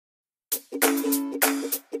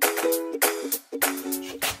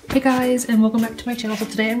Hey guys, and welcome back to my channel. So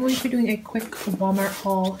today I'm going to be doing a quick Walmart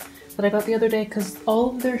haul that I got the other day because all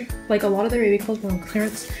of their, a lot of their baby clothes were on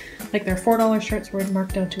clearance. Like their $4 shirts were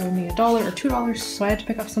marked down to only $1 or $2, so I had to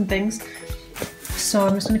pick up some things. So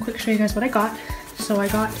I'm just going to quick show you guys what I got. So I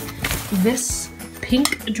got this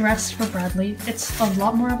pink dress for Bradley. It's a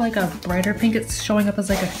lot more of like a brighter pink. It's showing up as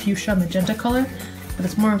like a fuchsia magenta color, but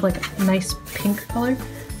it's more of like a nice pink color.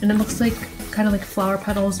 And it looks like kind of like flower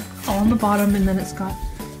petals all on the bottom, and then it's got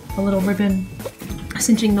a little ribbon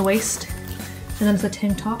cinching the waist, and then it's a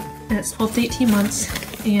tank top, and it's 12 to 18 months,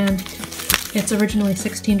 and it's originally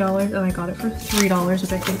 $16 and I got it for $3,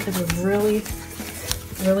 which I think is a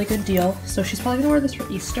really good deal. So she's probably gonna wear this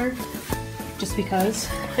for Easter, just because,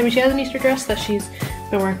 I mean, she has an Easter dress that she's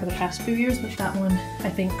been wearing for the past few years, but that one, I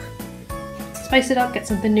think, spice it up, get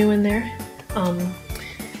something new in there.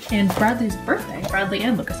 And Bradley's birthday, Bradley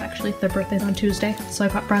and Lucas actually, their birthday's on Tuesday, so I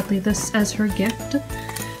got Bradley this as her gift.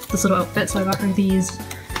 This little outfit, so I got her these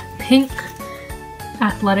pink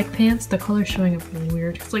athletic pants. The color's showing up really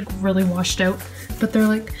weird. It's like really washed out, but they're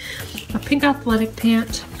like a pink athletic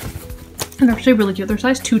pant, and they're actually really cute. They're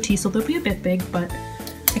size 2T, so they'll be a bit big, but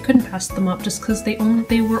I couldn't pass them up just because they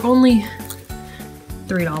were only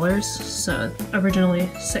 $3, so originally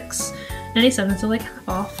 $6.97, so like half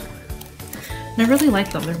off. And I really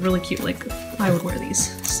like them. They're really cute. Like, I would wear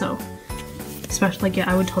these, so especially like,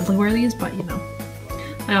 yeah, I would totally wear these, but you know.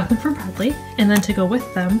 I got them for Bradley, and then to go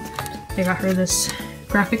with them, I got her this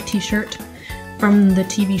graphic t-shirt from the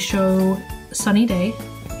TV show Sunny Day,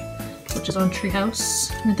 which is on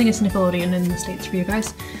Treehouse, and I think it's Nickelodeon in the States for you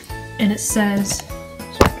guys. And it says,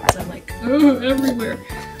 I'm like, oh, everywhere.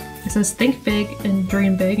 It says think big and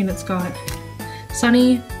dream big, and it's got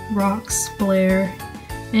Sunny, Rocks, Blair,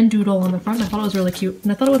 and Doodle on the front. I thought it was really cute,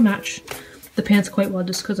 and I thought it would match the pants quite well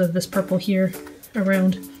just because of this purple here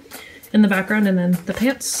around in the background, and then the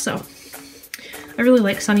pants. So I really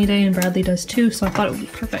like Sunny Day, and Bradley does too, so I thought it would be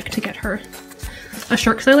perfect to get her a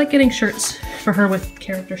shirt, because I like getting shirts for her with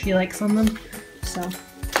characters she likes on them, so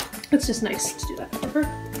it's just nice to do that for her.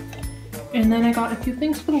 And then I got a few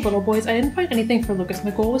things for the little boys. I didn't find anything for Lucas.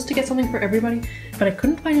 My goal was to get something for everybody, but I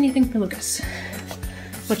couldn't find anything for Lucas,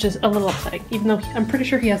 which is a little upsetting, even though I'm pretty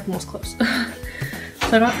sure he has the most clothes.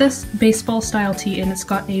 So I got this baseball style tee, and it's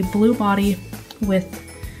got a blue body with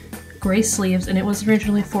gray sleeves, and it was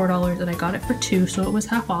originally $4 and I got it for $2, so it was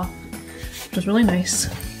half off, which was really nice.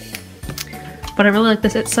 But I really like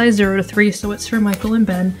this. It's size 0 to 3, so it's for Michael and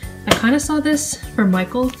Ben. I kind of saw this for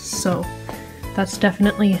Michael, so that's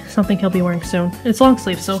definitely something he'll be wearing soon. It's long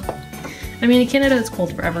sleeve, so I mean, in Canada it's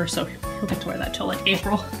cold forever, so he'll get to wear that till like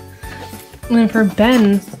April. And then for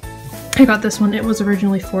Ben, I got this one. It was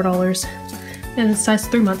originally $4 and it's size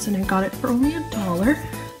 3 months, and I got it for only $1.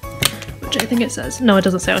 Which I think it says, no, it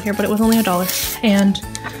doesn't say on here, but it was only $1. And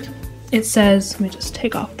it says, let me just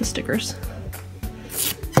take off the stickers.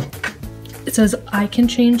 It says, I can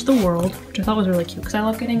change the world, which I thought was really cute, because I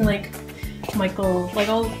love getting like Michael, like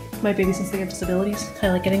all my babies since they have disabilities,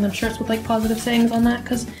 I like getting them shirts with like positive sayings on that,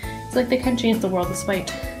 because it's like they can change the world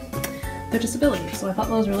despite their disability. So I thought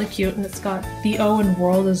that was really cute, and it's got the O in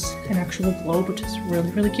world is an actual globe, which is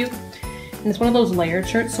really cute. And it's one of those layered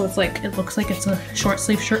shirts, so it's like, it looks like it's a short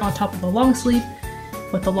sleeve shirt on top of a long sleeve,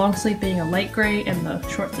 with the long sleeve being a light gray and the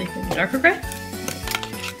short sleeve being a darker gray.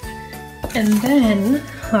 And then,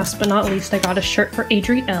 last but not least, I got a shirt for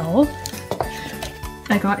Adriel.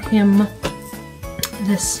 I got him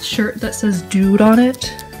this shirt that says dude on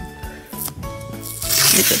it.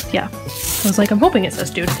 Yeah, I was like, I'm hoping it says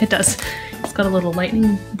dude. It does. It's got a little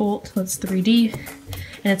lightning bolt that's 3D.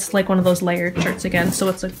 And it's like one of those layered shirts again, so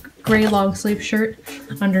it's a gray long sleeve shirt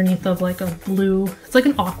underneath of like a blue, it's like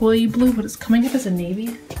an aqua-y blue, but it's coming up as a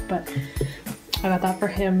navy. But I got that for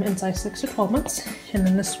him in size 6 to 12 months. And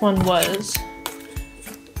then this one was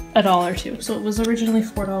 $1 too. So it was originally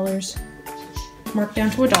 $4, marked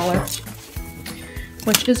down to $1,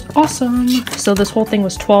 which is awesome. So this whole thing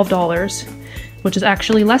was $12, which is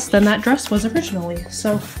actually less than that dress was originally.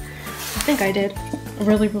 So I think I did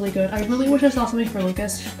really good. I really wish I saw something for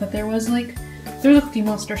Lucas, but there was a Cookie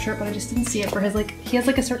Monster shirt, but I just didn't see it for his, like, he has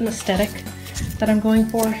like a certain aesthetic that I'm going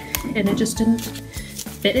for, and it just didn't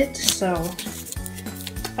fit it, so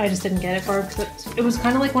I just didn't get it for him, because it was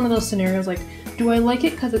kind of like one of those scenarios, like, do I like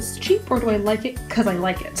it because it's cheap, or do I like it because I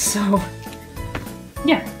like it? So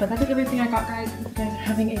yeah, but that is everything I got, guys. I hope you guys are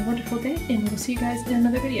having a wonderful day, and we'll see you guys in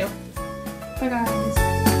another video. Bye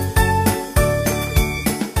guys!